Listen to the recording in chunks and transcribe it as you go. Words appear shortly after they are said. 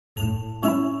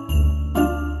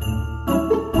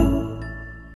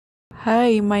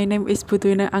Hi, my name is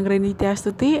Butuina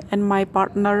Angrenitiastuti and my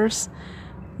partners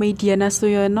Mediana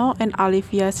Suyono and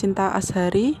Alivia Sinta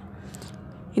Ashari.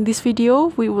 In this video,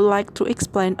 we would like to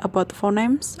explain about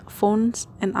phonemes, phones,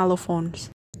 and allophones.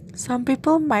 Some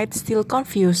people might still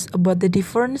confuse about the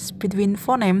difference between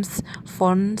phonemes,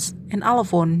 phones, and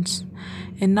allophones.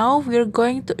 And now we are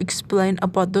going to explain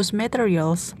about those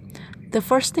materials. The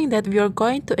first thing that we are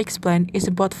going to explain is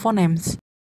about phonemes.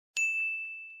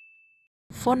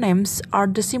 Phonemes are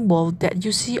the symbol that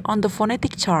you see on the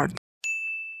phonetic chart.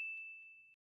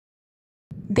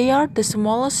 They are the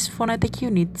smallest phonetic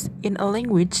units in a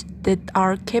language that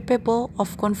are capable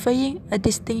of conveying a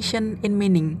distinction in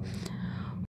meaning.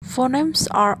 Phonemes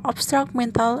are abstract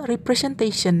mental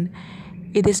representation.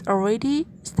 It is already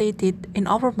stated in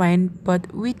our mind,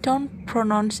 but we don't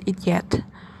pronounce it yet.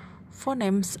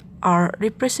 Phonemes are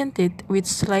represented with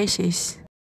slices.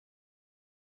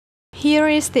 Here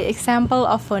is the example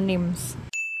of phonemes.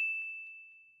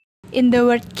 In the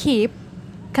word keep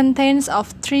contains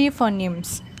of three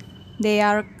phonemes. They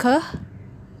are k,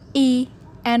 I,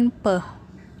 and p.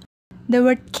 The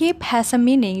word keep has a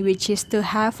meaning which is to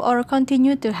have or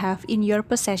continue to have in your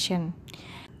possession.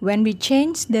 When we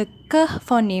change the k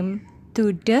phoneme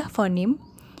to the phoneme,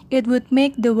 it would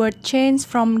make the word change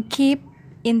from keep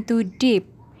into deep,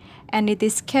 and it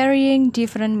is carrying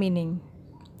different meaning.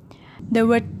 The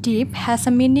word deep has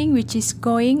a meaning which is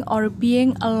going or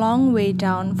being a long way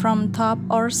down from top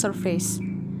or surface.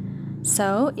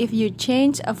 So, if you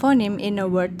change a phoneme in a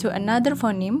word to another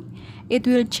phoneme, it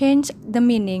will change the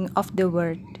meaning of the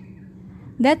word.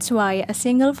 That's why a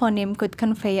single phoneme could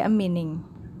convey a meaning.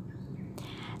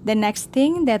 The next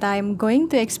thing that I am going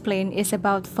to explain is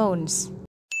about phones.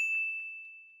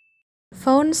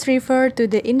 Phones refer to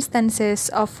the instances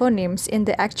of phonemes in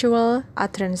the actual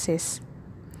utterances.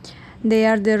 They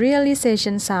are the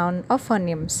realization sound of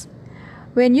phonemes.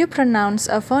 When you pronounce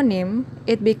a phoneme,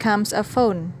 it becomes a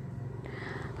phone.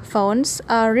 Phones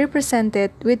are represented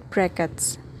with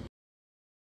brackets.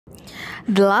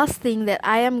 The last thing that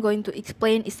I am going to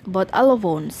explain is about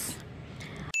allophones.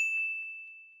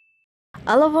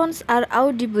 Allophones are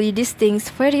audibly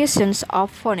distinct variations of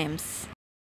phonemes.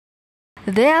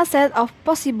 They are a set of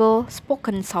possible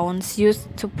spoken sounds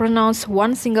used to pronounce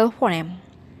one single phoneme.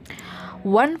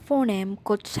 One phoneme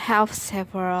could have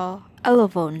several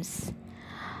allophones.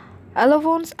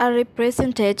 Allophones are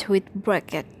represented with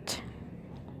brackets.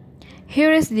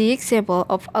 Here is the example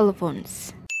of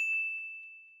allophones.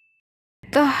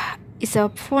 Th is a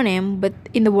phoneme, but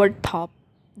in the word top,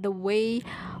 the way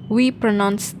we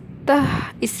pronounce th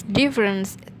is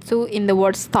different to in the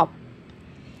word stop.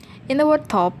 In the word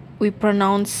top, we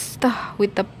pronounce th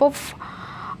with a puff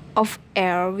of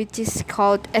air, which is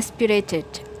called aspirated,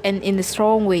 and in a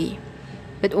strong way.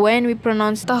 But when we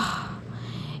pronounce th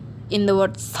in the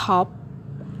word stop,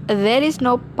 there is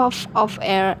no puff of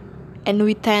air, and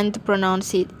we tend to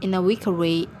pronounce it in a weaker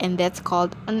way, and that's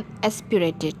called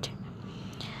unaspirated.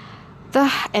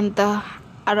 The and the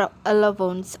are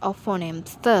allophones of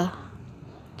phonemes the.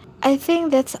 I think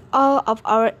that's all of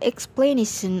our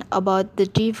explanation about the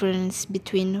difference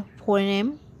between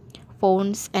phoneme,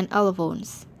 phones, and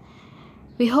allophones.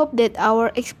 We hope that our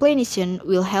explanation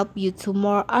will help you to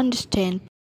more understand.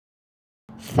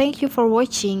 Thank you for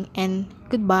watching and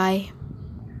goodbye.